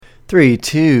Three,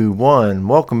 two, one.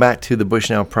 Welcome back to the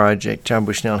Bushnell Project. John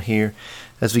Bushnell here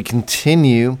as we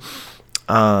continue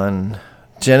on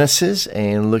Genesis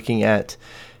and looking at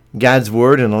God's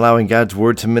Word and allowing God's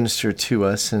Word to minister to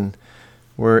us. And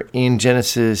we're in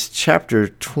Genesis chapter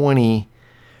 21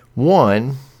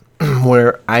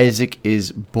 where Isaac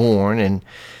is born. And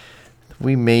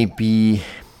we may be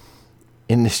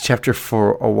in this chapter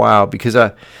for a while because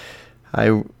I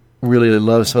really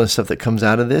love some of the stuff that comes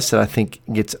out of this that I think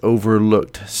gets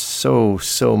overlooked so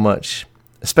much,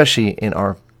 especially in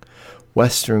our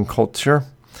Western culture.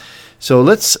 So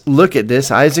let's look at this.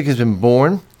 Isaac has been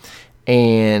born,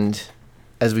 and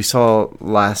as we saw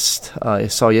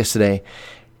yesterday,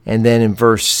 and then in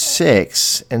verse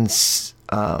 6,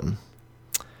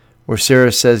 where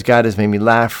Sarah says, God has made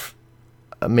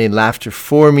laughter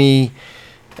for me.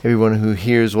 Everyone who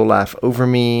hears will laugh over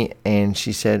me. And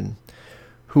she said,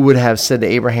 who would have said to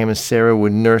Abraham and Sarah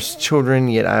would nurse children,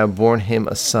 yet I have borne him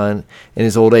a son in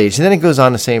his old age. And then it goes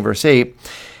on to say in verse 8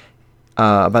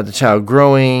 about the child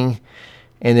growing.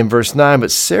 And in verse 9,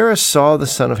 but Sarah saw the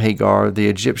son of Hagar, the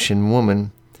Egyptian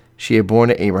woman she had borne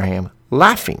to Abraham,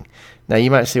 laughing. Now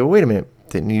you might say, well, wait a minute.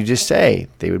 Didn't you just say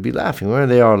they would be laughing? Well,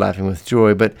 they are laughing with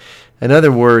joy. But another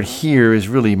word here is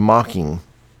really mocking.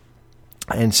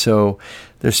 And so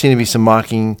there seemed to be some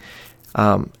mocking.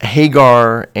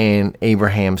 Hagar and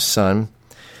Abraham's son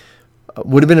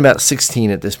would have been about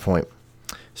 16 at this point.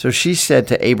 So she said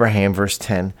to Abraham, verse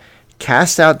 10,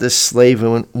 cast out this slave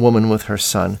woman with her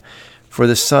son, for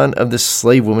the son of this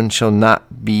slave woman shall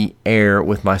not be heir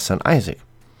with my son Isaac.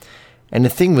 And the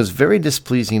thing was very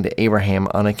displeasing to Abraham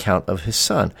on account of his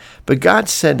son. But God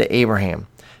said to Abraham,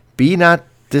 be not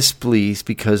displeased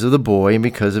because of the boy and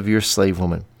because of your slave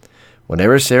woman.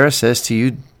 Whatever Sarah says to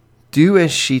you, do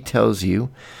as she tells you,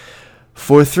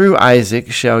 for through Isaac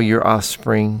shall your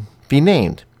offspring be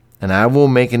named, and I will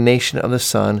make a nation of the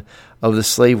son of the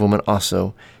slave woman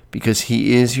also, because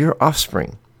he is your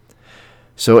offspring.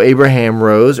 So Abraham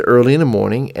rose early in the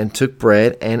morning and took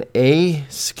bread and a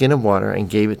skin of water and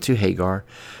gave it to Hagar,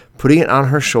 putting it on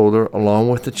her shoulder along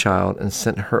with the child, and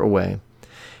sent her away.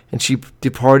 And she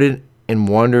departed and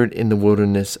wandered in the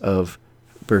wilderness of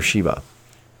Beersheba.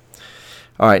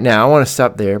 All right, now I want to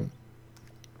stop there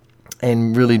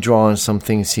and really draw on some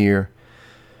things here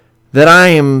that I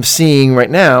am seeing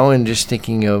right now, and just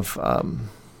thinking of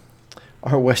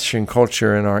our Western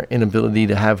culture and our inability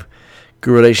to have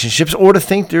good relationships, or to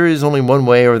think there is only one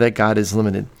way, or that God is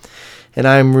limited. And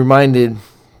I'm reminded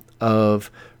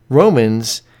of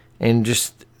Romans, and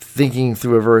just thinking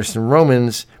through a verse in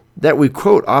Romans that we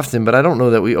quote often, but I don't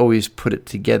know that we always put it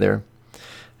together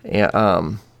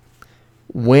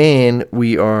when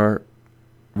we are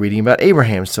reading about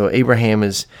Abraham. So Abraham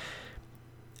is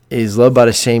loved by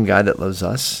the same God that loves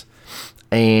us.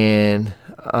 And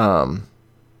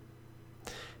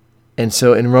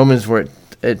so in Romans, where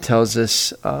it tells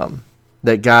us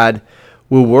that God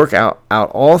will work out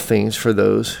all things for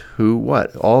those who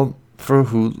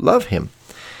who love him.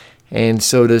 And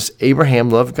so does Abraham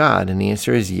love God? And the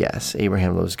answer is yes,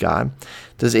 Abraham loves God.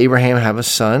 Does Abraham have a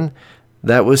son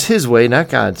that was his way, not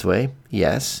God's way?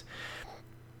 Yes.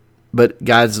 But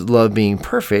God's love being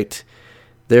perfect,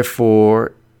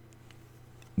 therefore,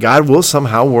 God will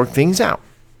somehow work things out.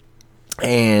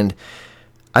 And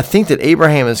I think that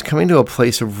Abraham is coming to a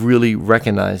place of really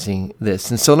recognizing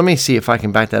this. And so let me see if I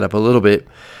can back that up a little bit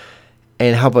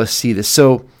and help us see this.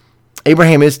 So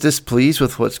Abraham is displeased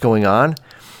with what's going on,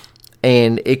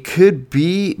 and it could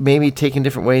be maybe taken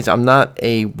different ways. I'm not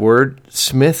a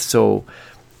wordsmith, so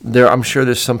I'm sure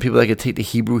there's some people that could take the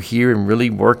Hebrew here and really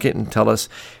work it and tell us,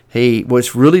 hey,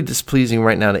 what's really displeasing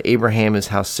right now to Abraham is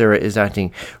how Sarah is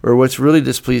acting. Or what's really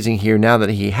displeasing here now that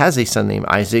he has a son named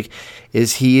Isaac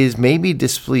is he is maybe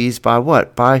displeased by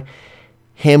what? By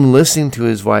him listening to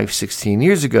his wife 16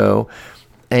 years ago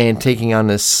and taking on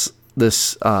this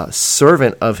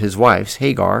servant of his wife's,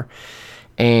 Hagar,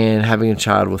 and having a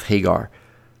child with Hagar.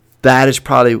 That is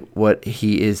probably what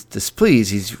he is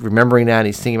displeased. He's remembering that.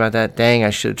 He's thinking about that. Dang, I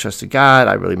should have trusted God.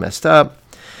 I really messed up.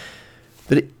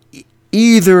 But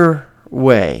either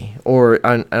way,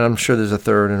 and I'm sure there's a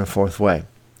third and a fourth way.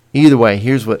 Either way,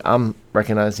 here's what I'm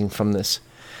recognizing from this.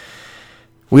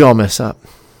 We all mess up.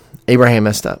 Abraham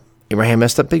messed up. Abraham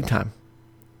messed up big time.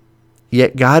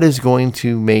 Yet God is going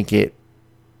to make it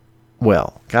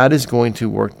well. God is going to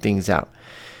work things out.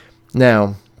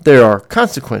 Now, there are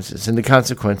consequences, and the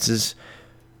consequences,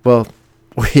 well,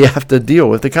 we have to deal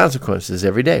with the consequences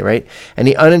every day, right? And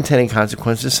the unintended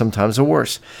consequences sometimes are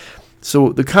worse. So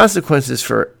the consequences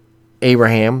for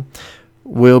Abraham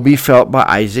will be felt by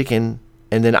Isaac, and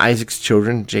and then Isaac's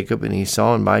children, Jacob and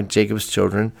Esau, and by Jacob's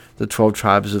children, the 12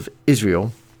 tribes of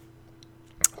Israel.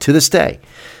 To this day,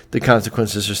 the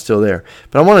consequences are still there.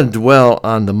 But I want to dwell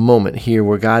on the moment here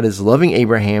where God is loving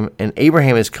Abraham, and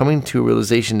Abraham is coming to a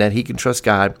realization that he can trust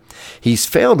God. He's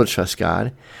failed to trust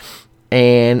God,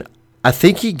 and I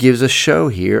think he gives a show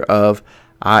here of,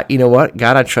 you know what,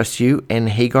 God, I trust you, and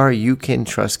Hagar, you can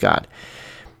trust God.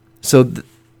 So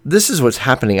this is what's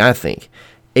happening, I think.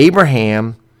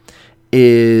 Abraham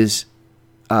is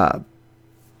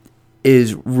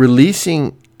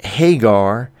releasing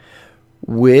Hagar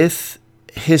with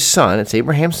his son. It's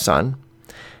Abraham's son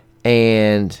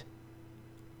and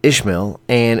Ishmael,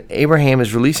 and Abraham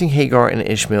is releasing Hagar and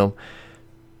Ishmael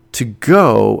to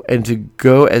go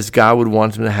as God would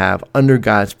want them to have, under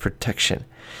God's protection.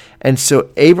 And so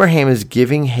Abraham is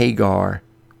giving Hagar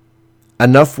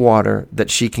enough water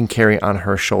that she can carry on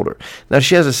her shoulder. Now,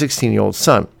 she has a 16-year-old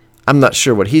son. I'm not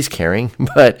sure what he's carrying,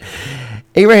 but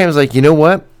Abraham's like, you know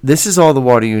what? This is all the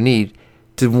water you need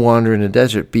to wander in the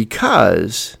desert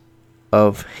because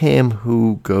of him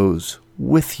who goes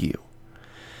with you.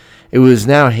 It was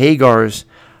now Hagar's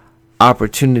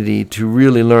opportunity to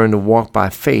really learn to walk by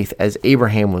faith as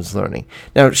Abraham was learning.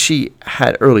 Now, she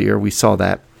had earlier, we saw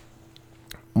that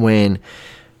when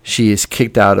she is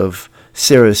kicked out of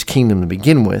Sarah's kingdom to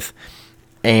begin with.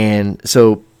 And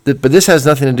so, but this has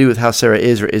nothing to do with how Sarah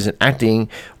is or isn't acting,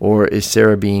 or is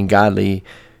Sarah being godly.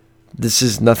 This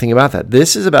is nothing about that.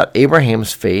 This is about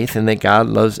Abraham's faith and that God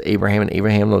loves Abraham and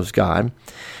Abraham loves God.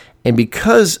 And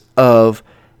because of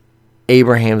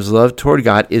Abraham's love toward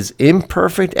God, is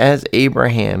imperfect as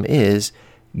Abraham is,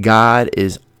 God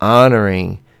is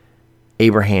honoring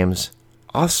Abraham's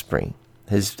offspring,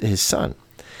 his son.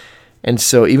 And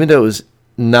so even though it was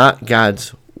not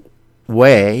God's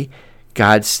way,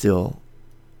 God still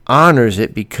honors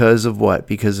it because of what?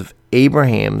 Because of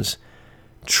Abraham's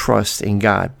trust in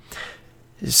God.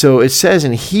 So it says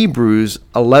in Hebrews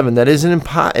 11 that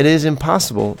it is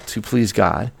impossible to please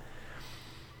God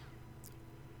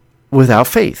without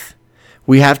faith.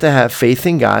 We have to have faith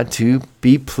in God to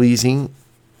be pleasing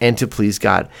and to please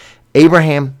God.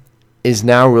 Abraham is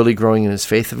now really growing in his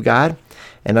faith of God,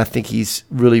 and I think he's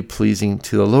really pleasing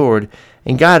to the Lord,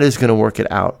 and God is going to work it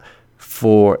out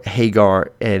for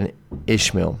Hagar and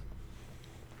Ishmael.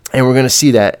 And we're going to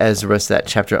see that as the rest of that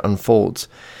chapter unfolds.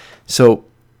 So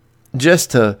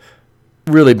just to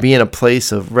really be in a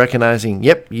place of recognizing,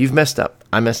 yep, you've messed up.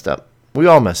 I messed up. We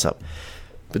all mess up.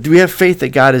 But do we have faith that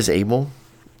God is able?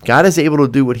 God is able to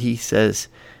do what he says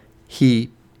he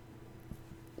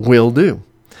will do.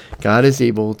 God is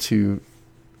able to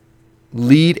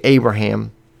lead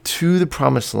Abraham to the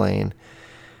promised land,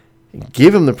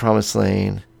 give him the promised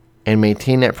land, and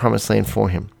maintain that promised land for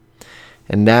him.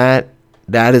 And that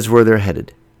is where they're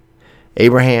headed.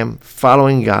 Abraham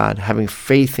following God, having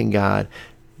faith in God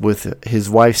with his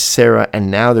wife Sarah, and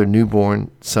now their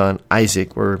newborn son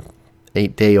Isaac, or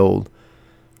 1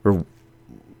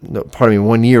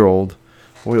 year old.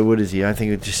 What is he? I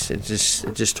think it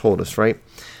just told us, right,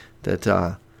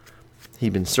 that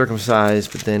he'd been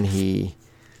circumcised, but then he'd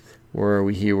been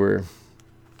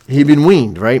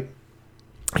weaned, right?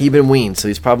 He'd been weaned, so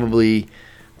he's probably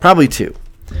 2.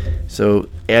 So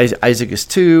Isaac is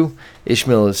 2,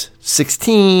 Ishmael is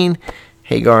 16.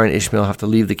 Hagar and Ishmael have to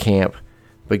leave the camp,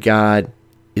 but God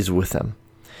is with them.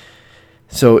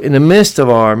 So in the midst of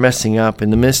our messing up,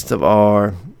 in the midst of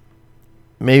our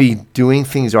maybe doing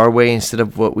things our way instead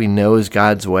of what we know is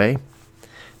God's way,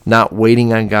 not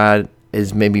waiting on God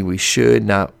as maybe we should,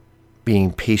 not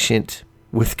being patient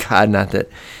with God, not that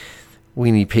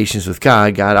we need patience with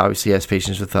God. God obviously has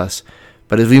patience with us.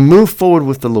 But as we move forward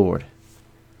with the Lord,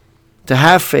 to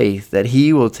have faith that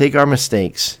he will take our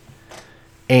mistakes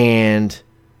and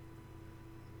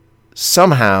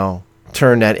somehow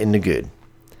turn that into good.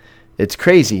 It's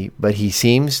crazy, but he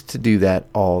seems to do that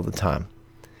all the time.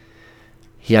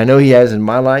 I know he has in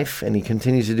my life, and he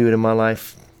continues to do it in my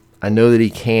life. I know that he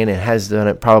can and has done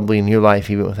it probably in your life,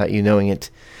 even without you knowing it.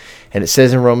 And it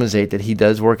says in Romans 8 that he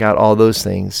does work out all those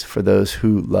things for those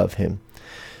who love him.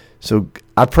 So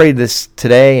I prayed this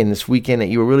today and this weekend that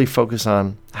you will really focus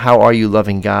on how are you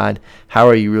loving God? How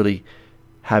are you really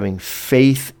having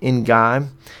faith in God?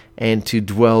 And to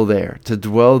dwell there,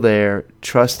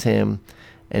 trust him,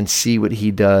 and see what he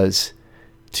does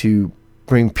to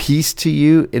bring peace to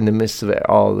you in the midst of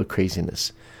all the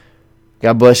craziness.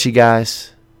 God bless you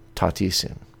guys. Talk to you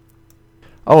soon.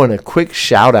 Oh, and a quick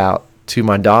shout out to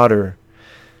my daughter,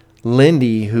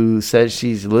 Lindy, who says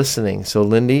she's listening. So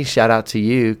Lindy, shout out to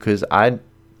you, because I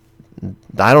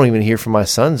don't even hear from my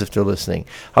sons if they're listening.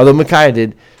 Although Micaiah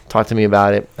did talk to me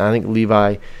about it. I think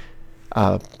Levi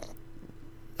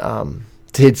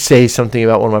did say something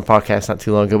about one of my podcasts not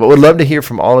too long ago, but would love to hear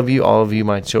from all of you,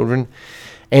 my children,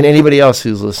 and anybody else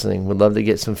who's listening. Would love to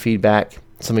get some feedback,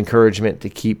 some encouragement to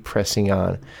keep pressing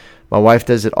on. My wife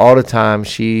does it all the time.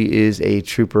 She is a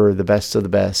trooper, the best of the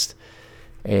best.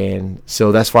 And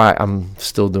so that's why I'm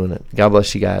still doing it. God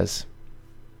bless you guys.